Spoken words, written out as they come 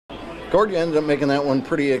Gord, you ended up making that one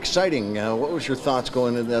pretty exciting. What was your thoughts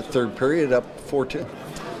going into that third period, up 4-2?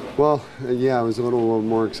 Well, yeah, it was a little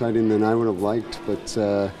more exciting than I would have liked, but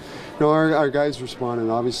our guys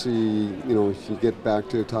responded. Obviously, you get back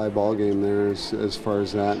to a tie ball game there as far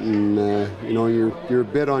as that, and you're a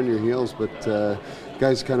bit on your heels, but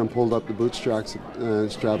guys kind of pulled up the bootstraps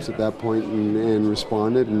straps at that point and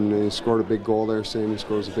responded, and they scored a big goal there. Sammy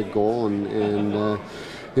scores a big goal, and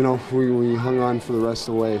we hung on for the rest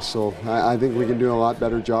of the way. So I think we can do a lot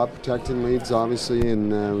better job protecting leads, obviously,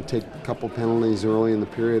 and we take a couple penalties early in the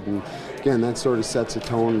period. And again, that sort of sets a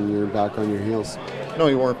tone, and you're back on your heels. No,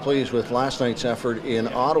 you weren't pleased with last night's effort in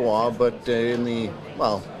Ottawa, but in the,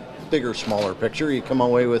 bigger, smaller picture, you come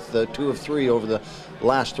away with 2 of 3 over the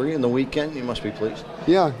last 3 in the weekend. You must be pleased.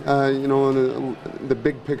 Yeah, the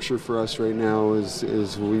big picture for us right now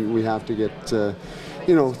is we have to get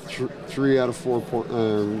 3 out of 4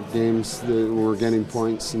 games that we're getting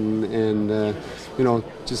points, and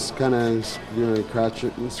just kind of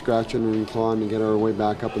scratching and clawing to get our way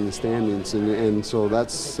back up in the standings, and so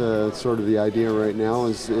that's sort of the idea right now.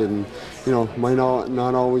 Might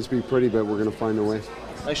not always be pretty, but we're going to find a way.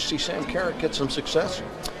 Nice to see Sam Carrick get some success.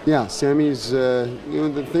 Yeah, Sammy's,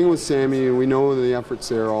 the thing with Sammy, we know the effort's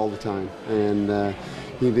there all the time, and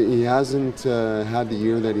he hasn't had the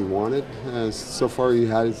year that he wanted. So far he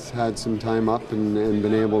has had some time up and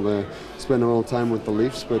been able to spend a little time with the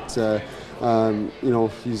Leafs, but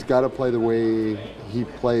he's got to play the way he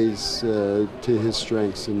plays to his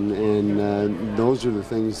strengths, and those are the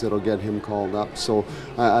things that'll get him called up. So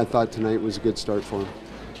I thought tonight was a good start for him.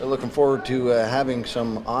 Looking forward to having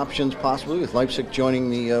some options possibly with Leipzig joining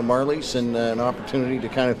the Marlies, and an opportunity to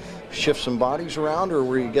kind of shift some bodies around, or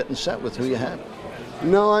were you getting set with who you had?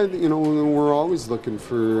 No, we're always looking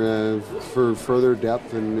for further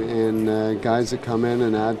depth and guys that come in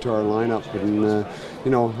and add to our lineup.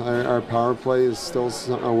 And our power play is still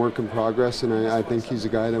a work in progress, and I think he's a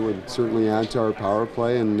guy that would certainly add to our power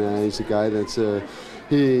play. And he's a guy that's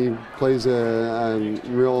he plays a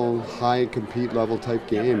real high compete level type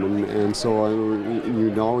game, and so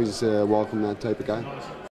you'd always welcome that type of guy.